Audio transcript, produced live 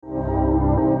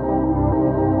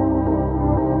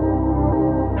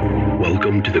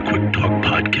Welcome to the Quick Talk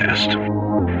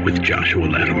Podcast with Joshua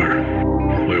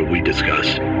Latimer, where we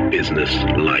discuss business,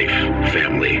 life,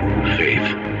 family,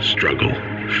 faith, struggle,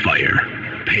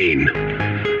 fire, pain,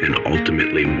 and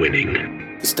ultimately winning.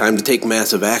 It's time to take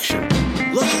massive action.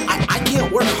 Look, I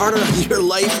can't work harder on your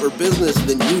life or business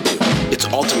than you do. It's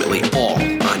ultimately all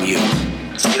on you.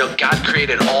 You know, God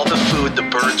created all the food the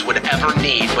birds would ever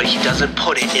need, but he doesn't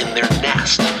put it in their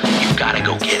nest. You've got to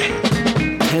go get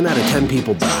it. 10 out of 10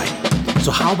 people die. So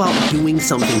how about doing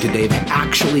something today that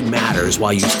actually matters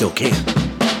while you still can?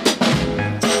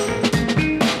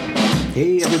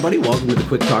 Hey everybody, welcome to the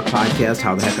Quick Talk Podcast.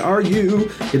 How the heck are you?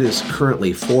 It is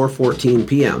currently 4:14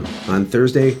 p.m. on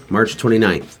Thursday, March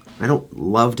 29th. I don't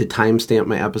love to timestamp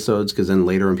my episodes because then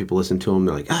later when people listen to them,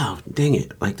 they're like, oh, dang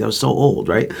it, like that was so old,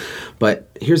 right?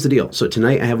 But here's the deal. So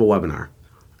tonight I have a webinar.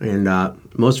 And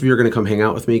most of you are going to come hang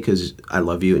out with me because I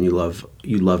love you and you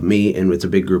love me, and it's a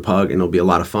big group hug and it'll be a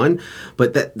lot of fun.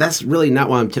 But that's really not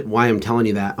why I'm telling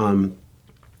you that. I want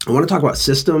to talk about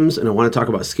systems, and I want to talk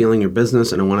about scaling your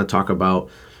business, and I want to talk about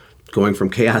going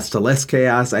from chaos to less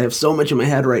chaos. I have so much in my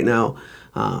head right now.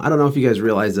 I don't know if you guys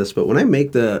realize this, but when I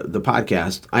make the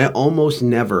podcast, I almost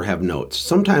never have notes.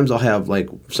 Sometimes I'll have like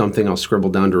something I'll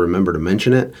scribble down to remember to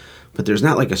mention it. But there's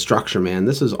not like a structure, man.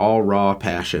 This is all raw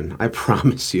passion. I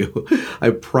promise you. I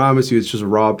promise you it's just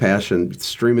raw passion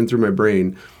streaming through my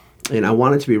brain. And I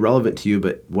want it to be relevant to you.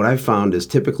 But what I've found is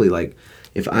typically like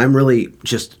if I'm really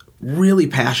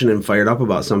passionate and fired up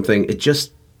about something, it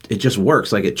just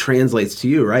works. Like it translates to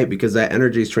you, right? Because that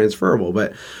energy is transferable.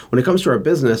 But when it comes to our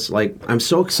business, like I'm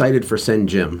so excited for Send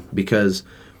Gym because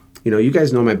you know, you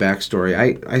guys know my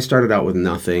backstory. I started out with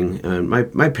nothing. And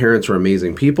my parents were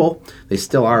amazing people. They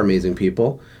still are amazing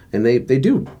people. And they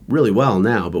do really well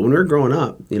now. But when we were growing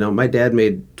up, you know, my dad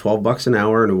made $12 an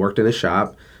hour and worked in a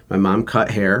shop. My mom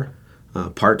cut hair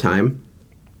part-time.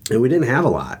 And we didn't have a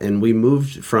lot. And we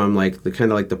moved from like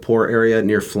the poor area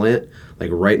near Flint, like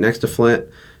right next to Flint,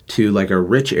 to like a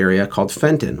rich area called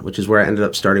Fenton, which is where I ended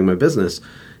up starting my business.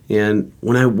 And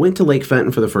when I went to Lake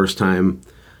Fenton for the first time,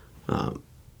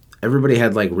 everybody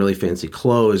had like really fancy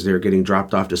clothes. They were getting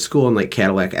dropped off to school in like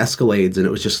Cadillac Escalades, and it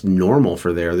was just normal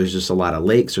for there. There's just a lot of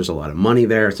lakes. There's a lot of money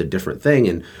there. It's a different thing.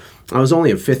 And I was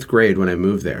only in 5th grade when I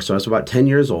moved there. So I was about 10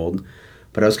 years old,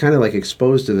 but I was kind of like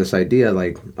exposed to this idea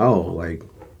like, oh,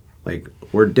 like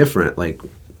we're different. Like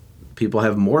people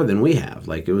have more than we have.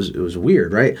 Like it was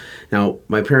weird, right? Now,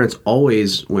 my parents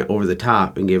always went over the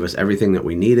top and gave us everything that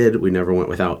we needed. We never went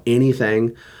without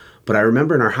anything. But I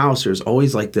remember in our house, there's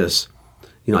always like this,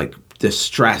 you know, like this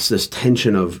stress, this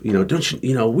tension of, you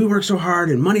know, we work so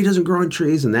hard and money doesn't grow on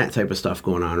trees and that type of stuff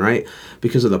going on, right?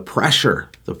 Because of the pressure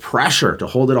to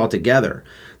hold it all together,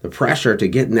 the pressure to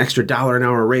get an extra $1 an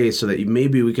hour raise so that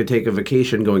maybe we could take a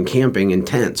vacation going camping in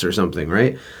tents or something,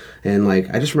 right? And like,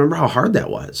 I just remember how hard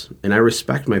that was. And I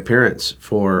respect my parents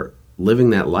for living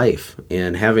that life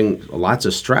and having lots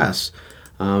of stress,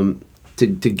 to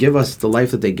give us the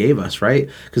life that they gave us, right?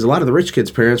 Because a lot of the rich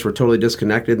kids' parents were totally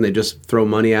disconnected and they just throw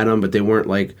money at them, but they weren't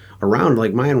like around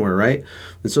like mine were, right?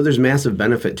 And so there's massive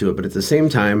benefit to it. But at the same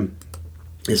time,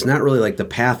 it's not really like the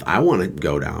path I want to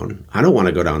go down. I don't want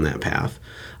to go down that path.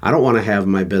 I don't want to have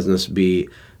my business be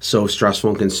so stressful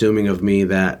and consuming of me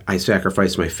that I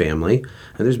sacrifice my family.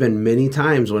 And there's been many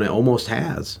times when it almost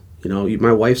has. You know,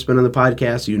 my wife's been on the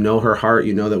podcast. You know her heart.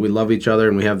 You know that we love each other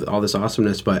and we have all this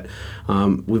awesomeness. But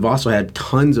we've also had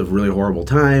tons of really horrible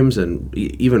times. And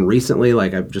even recently,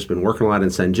 like I've just been working a lot in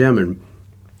Send Gym. And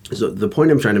so the point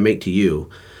I'm trying to make to you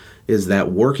is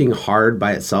that working hard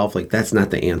by itself, like that's not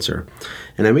the answer.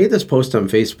 And I made this post on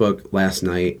Facebook last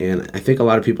night, and I think a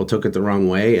lot of people took it the wrong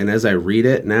way. And as I read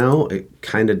it now, it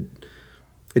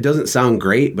doesn't sound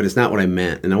great, but it's not what I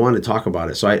meant, and I wanted to talk about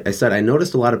it. So I said I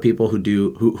noticed a lot of people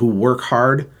who work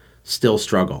hard still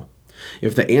struggle.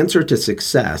 If the answer to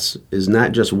success is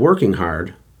not just working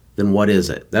hard, then what is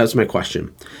it? That's my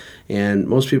question. And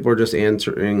most people are just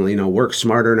answering, you know, work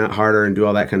smarter, not harder, and do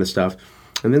all that kind of stuff.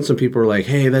 And then some people are like,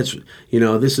 hey, that's, you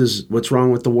know, this is what's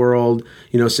wrong with the world.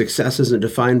 You know, success isn't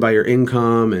defined by your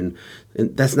income. And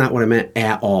that's not what I meant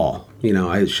at all. You know,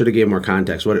 I should have gave more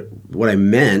context. What I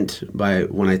meant by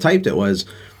when I typed it was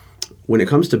when it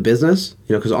comes to business,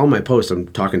 you know, because all my posts, I'm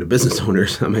talking to business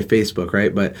owners on my Facebook,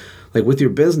 right? But like with your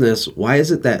business, why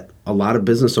is it that a lot of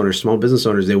business owners, small business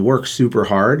owners, they work super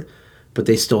hard, but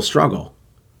they still struggle?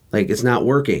 Like it's not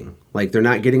working. Like they're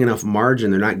not getting enough margin.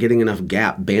 They're not getting enough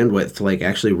gap bandwidth to like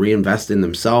actually reinvest in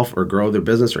themselves or grow their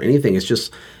business or anything. It's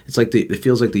just, it's like it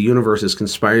feels like the universe is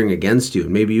conspiring against you.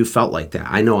 And maybe you felt like that.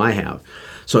 I know I have.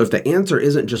 So if the answer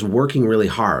isn't just working really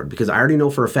hard, because I already know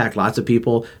for a fact lots of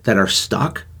people that are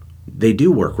stuck they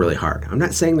do work really hard. I'm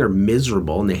not saying they're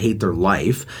miserable and they hate their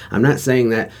life. I'm not saying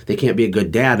that they can't be a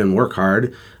good dad and work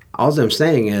hard. All I'm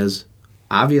saying is,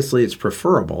 obviously, it's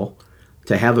preferable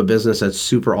to have a business that's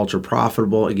super ultra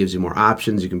profitable. It gives you more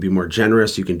options. You can be more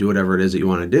generous. You can do whatever it is that you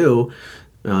want to do.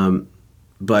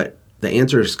 But the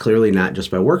answer is clearly not just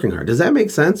by working hard. Does that make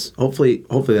sense? Hopefully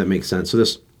that makes sense.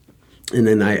 And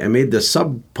then I made this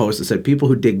sub post that said, people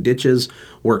who dig ditches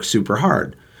work super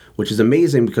hard, which is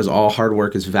amazing because all hard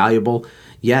work is valuable,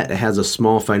 yet it has a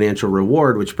small financial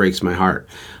reward, which breaks my heart.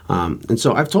 And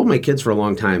so I've told my kids for a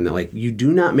long time that, like, you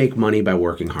do not make money by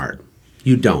working hard.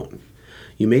 You don't.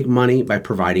 You make money by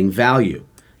providing value.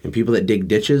 And people that dig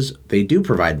ditches, they do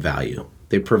provide value.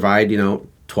 They provide,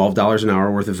 $12 an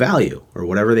hour worth of value or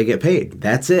whatever they get paid.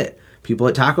 That's it. People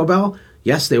at Taco Bell,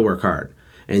 yes, they work hard.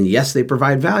 And yes, they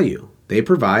provide value. They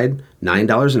provide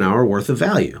 $9 an hour worth of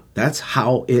value. That's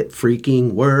how it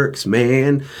freaking works,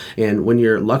 man. And when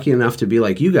you're lucky enough to be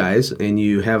like you guys and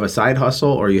you have a side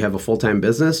hustle or you have a full-time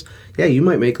business, yeah, you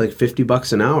might make like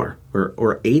 $50 an hour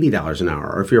or $80 an hour.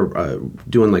 Or if you're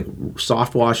doing like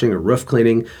soft washing or roof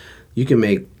cleaning, you can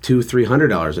make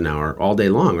 $200-$300 an hour all day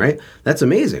long, right? That's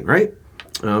amazing, right?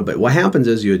 But what happens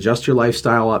is you adjust your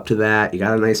lifestyle up to that. You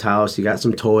got a nice house, you got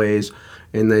some toys,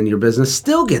 and then your business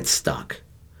still gets stuck.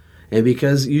 And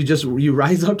because you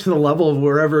rise up to the level of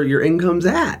wherever your income's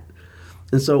at.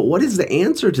 And so what is the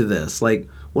answer to this? Like,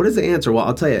 what is the answer? Well,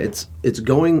 I'll tell you, it's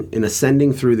going and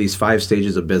ascending through these 5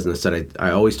 stages of business that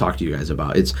I always talk to you guys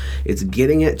about. It's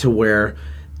getting it to where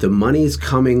the money's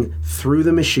coming through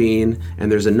the machine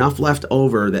and there's enough left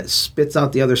over that spits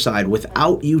out the other side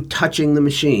without you touching the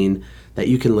machine, that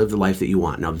you can live the life that you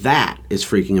want. Now that is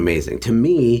freaking amazing. To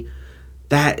me,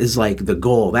 that is like the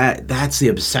goal. That's the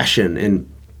obsession.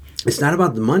 And it's not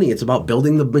about the money, it's about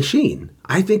building the machine.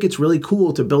 I think it's really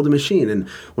cool to build a machine. And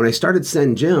when I started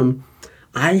Send Gym,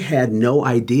 I had no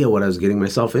idea what I was getting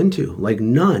myself into. Like,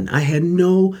 none. I had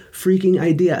no freaking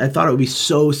idea. I thought it would be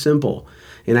so simple.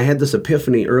 And I had this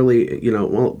epiphany early,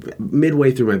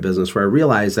 midway through my business, where I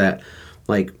realized that,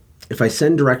 like, if I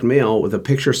send direct mail with a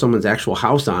picture of someone's actual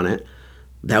house on it,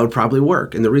 that would probably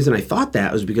work. And the reason I thought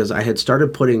that was because I had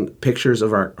started putting pictures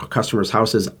of our customers'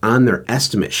 houses on their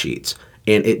estimate sheets.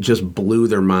 And it just blew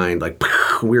their mind. Like,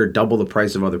 we were double the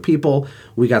price of other people.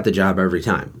 We got the job every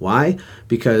time. Why?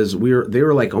 Because they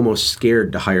were like almost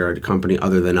scared to hire a company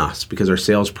other than us, because our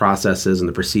sales processes and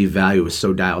the perceived value was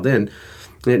so dialed in.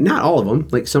 And not all of them.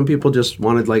 Like, some people just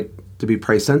wanted to be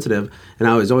price sensitive, and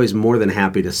I was always more than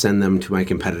happy to send them to my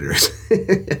competitors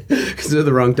because they're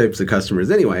the wrong types of customers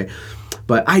anyway.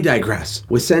 But I digress.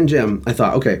 With Send Gym, I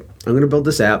thought, okay, I'm going to build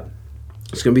this app.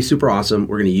 It's going to be super awesome.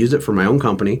 We're going to use it for my own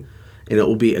company, and it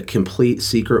will be a complete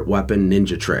secret weapon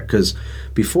ninja trick. Because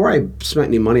before I spent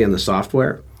any money on the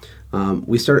software,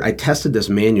 I tested this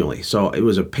manually. So it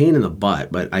was a pain in the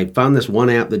butt, but I found this one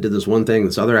app that did this one thing,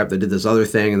 this other app that did this other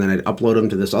thing, and then I'd upload them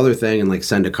to this other thing and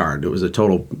send a card. It was a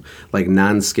total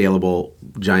non-scalable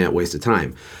giant waste of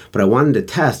time. But I wanted to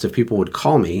test if people would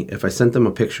call me if I sent them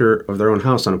a picture of their own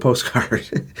house on a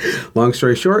postcard. Long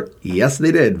story short, yes,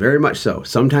 they did, very much so.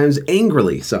 Sometimes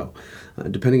angrily so.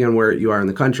 Depending on where you are in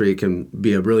the country, it can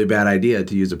be a really bad idea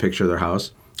to use a picture of their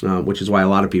house. Which is why a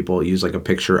lot of people use a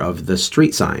picture of the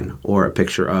street sign or a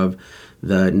picture of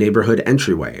the neighborhood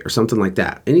entryway or something like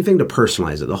that. Anything to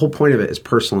personalize it. The whole point of it is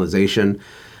personalization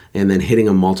and then hitting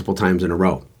them multiple times in a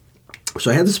row.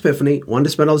 So I had this epiphany, wanted to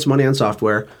spend all this money on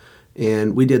software,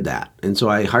 and we did that. And so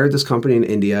I hired this company in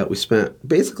India. We spent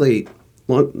basically,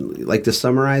 to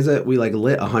summarize it, we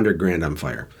lit $100,000 on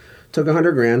fire. Took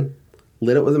 $100,000,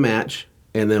 lit it with a match,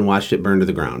 and then watched it burn to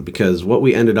the ground, because what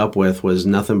we ended up with was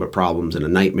nothing but problems and a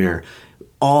nightmare.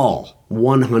 All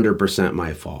 100%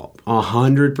 my fault.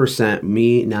 100%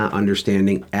 me not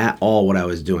understanding at all what I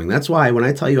was doing. That's why when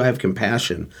I tell you I have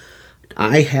compassion,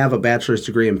 I have a bachelor's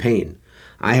degree in pain.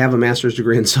 I have a master's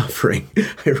degree in suffering.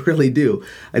 I really do.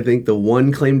 I think the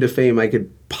one claim to fame I could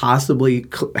possibly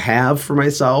have for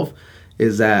myself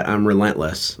is that I'm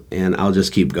relentless and I'll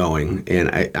just keep going.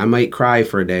 And I might cry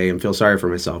for a day and feel sorry for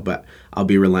myself, but I'll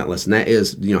be relentless. And that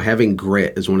is, having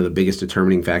grit is one of the biggest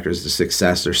determining factors to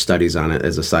success. There's studies on it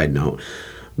as a side note.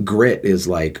 Grit is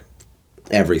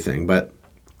everything. But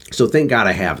so thank God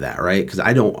I have that, right? Because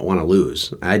I don't want to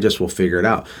lose. I just will figure it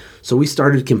out. So we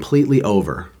started completely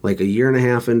over, a year and a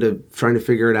half into trying to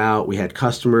figure it out. We had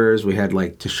customers. We had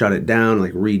to shut it down,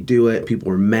 redo it. People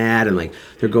were mad and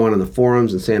they're going on the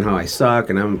forums and saying how I suck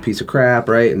and I'm a piece of crap,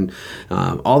 right? And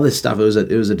all this stuff. It was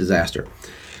a disaster.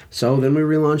 So then we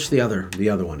relaunched the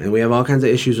other one, and we have all kinds of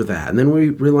issues with that. And then we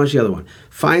relaunched the other one.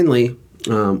 Finally,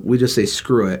 we just say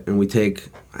screw it, and we take,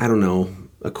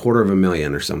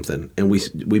 $250,000 or something. And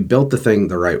we built the thing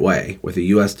the right way with a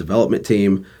U.S. development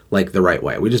team, like the right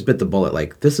way. We just bit the bullet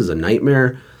like, this is a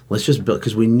nightmare. Let's just build,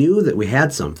 because we knew that we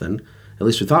had something. At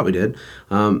least we thought we did.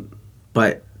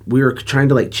 But we were trying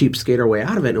to like cheapskate our way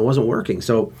out of it, and it wasn't working.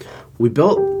 So we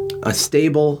built a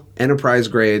stable,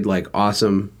 enterprise-grade, like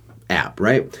awesome app,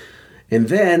 right? And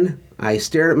then I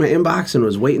stared at my inbox and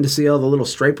was waiting to see all the little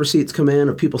Stripe receipts come in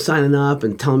of people signing up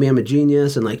and telling me I'm a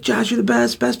genius and like, Josh, you're the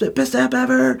best app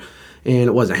ever. And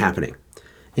it wasn't happening.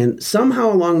 And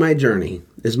somehow along my journey,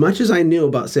 as much as I knew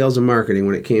about sales and marketing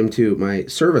when it came to my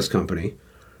service company,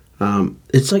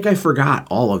 it's like I forgot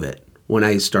all of it when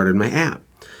I started my app.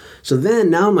 So then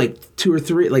now I'm like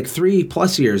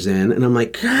 3+ years in, and I'm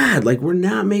like, God, like we're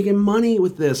not making money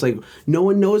with this. Like no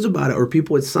one knows about it, or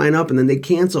people would sign up and then they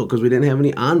cancel because we didn't have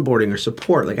any onboarding or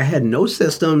support. Like I had no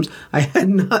systems. I had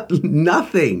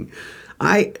nothing.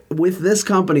 With this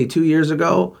company 2 years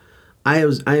ago, I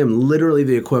am literally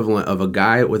the equivalent of a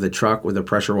guy with a truck with a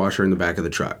pressure washer in the back of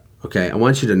the truck. Okay, I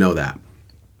want you to know that.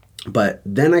 But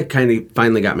then I kind of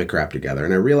finally got my crap together,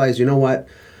 and I realized, you know what?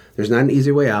 There's not an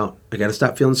easy way out. I got to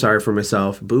stop feeling sorry for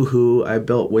myself. Boo-hoo, I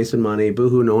built wasted money.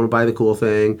 Boo-hoo, no one will buy the cool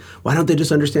thing. Why don't they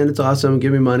just understand it's awesome?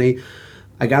 Give me money.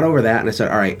 I got over that and I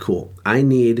said, all right, cool. I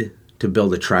need to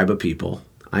build a tribe of people.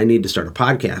 I need to start a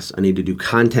podcast. I need to do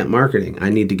content marketing. I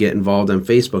need to get involved on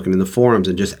Facebook and in the forums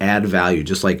and just add value,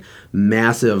 just like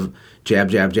massive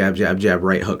jab,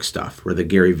 right hook stuff, or the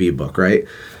Gary Vee book, right?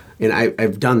 And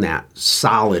I've done that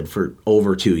solid for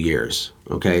over 2 years,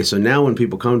 okay? So now when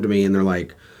people come to me and they're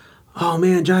like, oh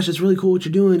man, Josh, it's really cool what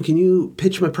you're doing. Can you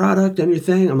pitch my product on your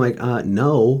thing? I'm like,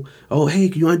 no. Oh, hey,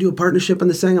 you want to do a partnership on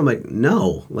this thing? I'm like,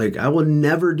 no. Like, I will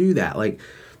never do that. Like,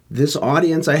 this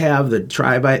audience I have, the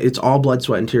tribe, it's all blood,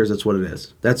 sweat, and tears. That's what it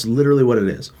is. That's literally what it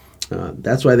is.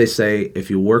 That's why they say if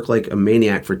you work like a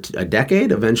maniac for a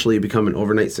decade, eventually you become an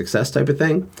overnight success type of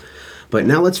thing. But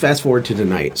now let's fast forward to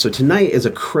tonight. So tonight is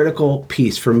a critical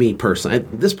piece for me personally.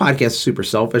 This podcast is super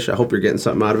selfish. I hope you're getting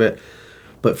something out of it.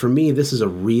 But for me, this is a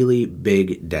really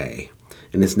big day.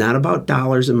 And it's not about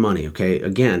dollars and money, okay?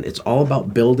 Again, it's all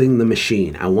about building the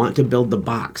machine. I want to build the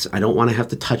box. I don't want to have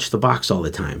to touch the box all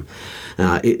the time.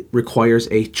 It requires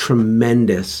a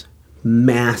tremendous,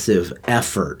 massive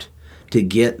effort to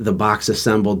get the box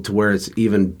assembled to where it's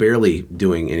even barely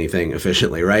doing anything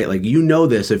efficiently, right? Like, you know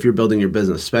this if you're building your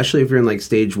business, especially if you're in like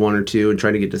stage 1 or 2 and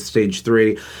trying to get to stage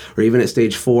 3, or even at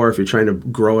stage 4 if you're trying to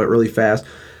grow it really fast.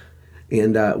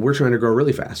 And we're trying to grow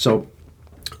really fast. So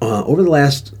over the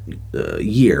last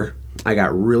year, I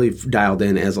got really dialed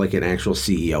in as like an actual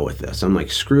CEO with this. I'm like,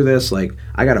 screw this. Like,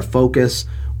 I got to focus.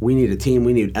 We need a team.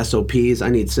 We need SOPs. I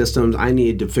need systems. I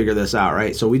need to figure this out,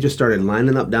 right? So we just started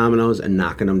lining up dominoes and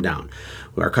knocking them down.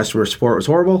 Our customer support was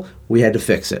horrible. We had to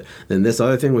fix it. Then this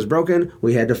other thing was broken.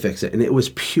 We had to fix it. And it was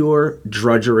pure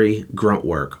drudgery, grunt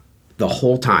work the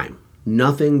whole time.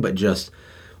 Nothing but just,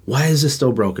 why is this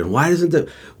still broken? Why doesn't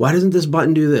this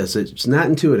button do this? It's not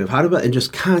intuitive. And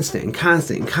just constant.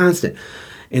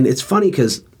 And it's funny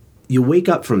because you wake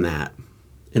up from that,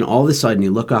 and all of a sudden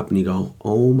you look up and you go,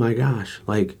 oh my gosh,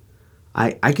 like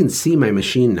I can see my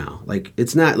machine now. Like,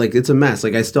 it's not like it's a mess.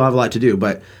 Like, I still have a lot to do,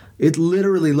 but it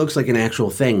literally looks like an actual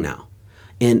thing now.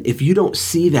 And if you don't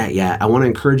see that yet, I want to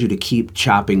encourage you to keep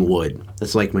chopping wood.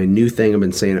 That's like my new thing. I've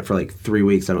been saying it for like 3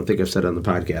 weeks. I don't think I've said it on the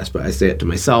podcast, but I say it to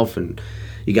myself, and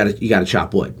you got to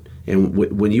chop wood. And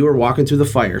when you are walking through the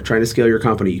fire trying to scale your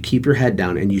company, you keep your head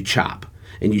down and you chop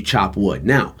wood.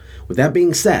 Now, with that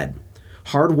being said,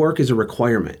 hard work is a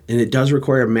requirement, and it does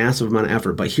require a massive amount of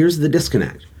effort. But here's the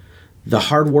disconnect. The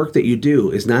hard work that you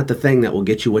do is not the thing that will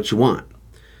get you what you want.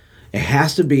 It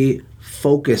has to be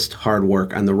focused hard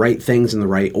work on the right things in the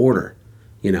right order.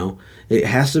 You know, it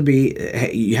has to be,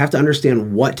 you have to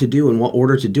understand what to do and what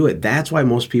order to do it. That's why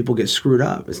most people get screwed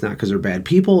up. It's not because they're bad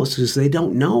people. It's because they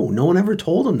don't know. No one ever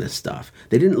told them this stuff.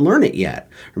 They didn't learn it yet.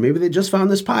 Or maybe they just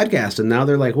found this podcast and now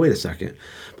they're like, wait a second.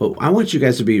 But I want you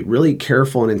guys to be really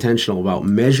careful and intentional about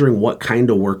measuring what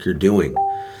kind of work you're doing.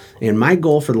 And my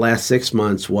goal for the last 6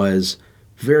 months was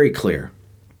very clear.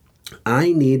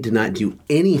 I need to not do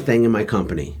anything in my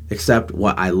company except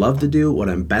what I love to do, what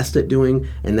I'm best at doing,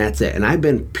 and that's it. And I've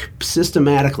been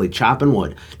systematically chopping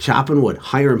wood,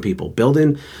 hiring people,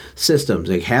 building systems,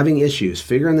 like having issues,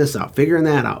 figuring this out, figuring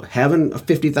that out, having a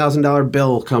 $50,000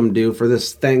 bill come due for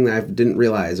this thing that I didn't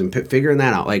realize, and figuring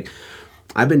that out. Like,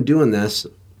 I've been doing this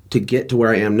to get to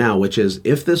where I am now, which is,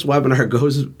 if this webinar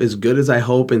goes as good as I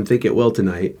hope and think it will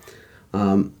tonight,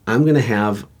 I'm going to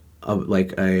have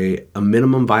a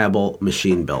minimum viable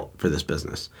machine built for this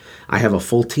business. I have a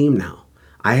full team now.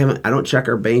 I don't check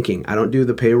our banking. I don't do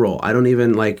the payroll. I don't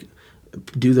even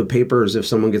do the papers if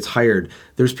someone gets hired.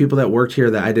 There's people that worked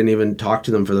here that I didn't even talk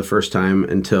to them for the first time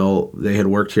until they had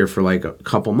worked here for like a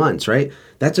couple months, right?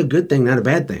 That's a good thing, not a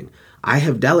bad thing. I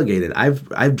have delegated.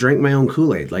 I've drank my own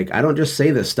Kool-Aid. Like, I don't just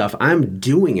say this stuff. I'm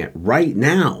doing it right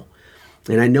now.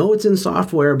 And I know it's in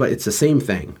software, but it's the same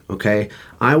thing, okay?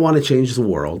 I want to change the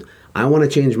world. I want to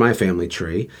change my family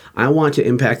tree. I want to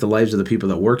impact the lives of the people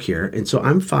that work here. And so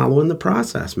I'm following the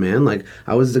process, man. Like,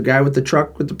 I was the guy with the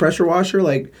truck with the pressure washer,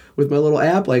 like with my little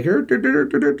app, like,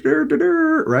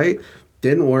 right?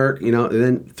 Didn't work, and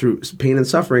then through pain and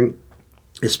suffering,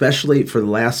 especially for the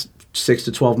last 6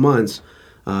 to 12 months,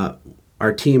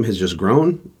 our team has just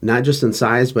grown, not just in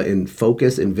size, but in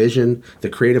focus and vision, the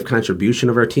creative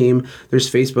contribution of our team.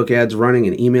 There's Facebook ads running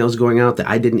and emails going out that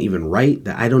I didn't even write,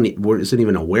 that I wasn't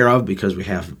even aware of because we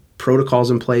have protocols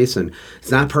in place, and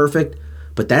it's not perfect,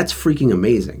 but that's freaking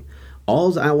amazing.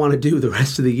 All I want to do the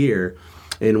rest of the year,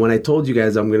 and when I told you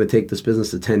guys I'm going to take this business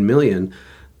to 10 million,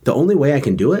 the only way I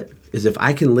can do it is if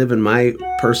I can live in my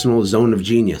personal zone of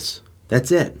genius.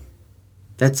 That's it.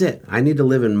 That's it. I need to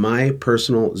live in my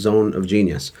personal zone of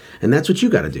genius. And that's what you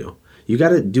got to do. You got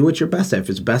to do what you're best at.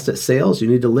 If it's best at sales, you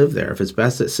need to live there. If it's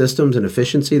best at systems and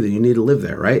efficiency, then you need to live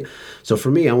there, right? So for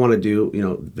me, I want to do,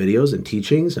 videos and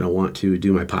teachings, and I want to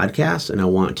do my podcast, and I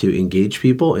want to engage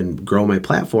people and grow my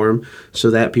platform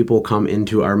so that people come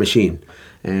into our machine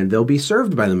and they'll be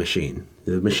served by the machine.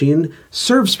 The machine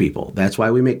serves people. That's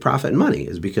why we make profit and money,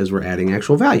 is because we're adding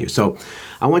actual value. So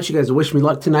I want you guys to wish me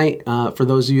luck tonight for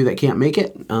those of you that can't make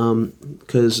it,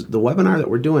 because the webinar that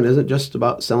we're doing isn't just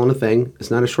about selling a thing.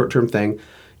 It's not a short-term thing.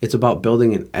 It's about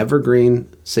building an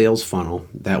evergreen sales funnel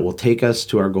that will take us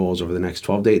to our goals over the next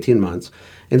 12 to 18 months.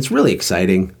 And it's really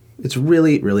exciting. It's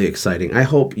really, really exciting. I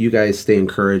hope you guys stay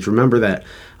encouraged. Remember that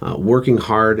working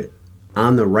hard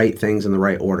on the right things in the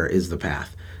right order is the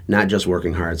path, not just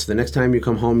working hard. So the next time you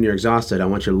come home and you're exhausted, I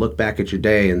want you to look back at your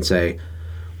day and say,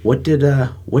 what did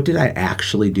I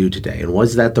actually do today? And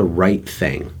was that the right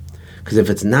thing? Because if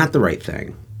it's not the right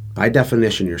thing, by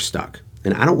definition, you're stuck.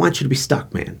 And I don't want you to be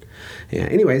stuck, man. Yeah,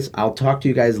 anyways, I'll talk to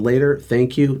you guys later.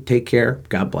 Thank you. Take care.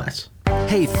 God bless.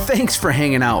 Hey, thanks for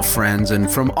hanging out, friends.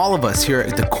 And from all of us here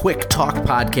at the Quick Talk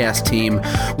Podcast team,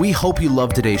 we hope you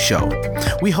loved today's show.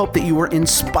 We hope that you were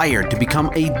inspired to become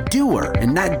a doer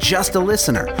and not just a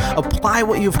listener. Apply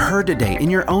what you've heard today in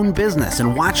your own business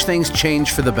and watch things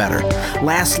change for the better.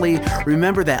 Lastly,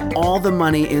 remember that all the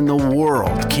money in the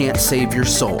world can't save your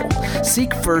soul.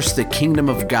 Seek first the kingdom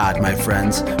of God, my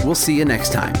friends. We'll see you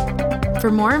next time. For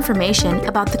more information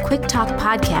about the Quick Talk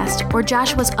Podcast or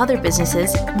Joshua's other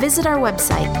businesses, visit our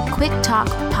website,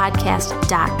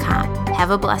 quicktalkpodcast.com. Have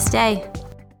a blessed day.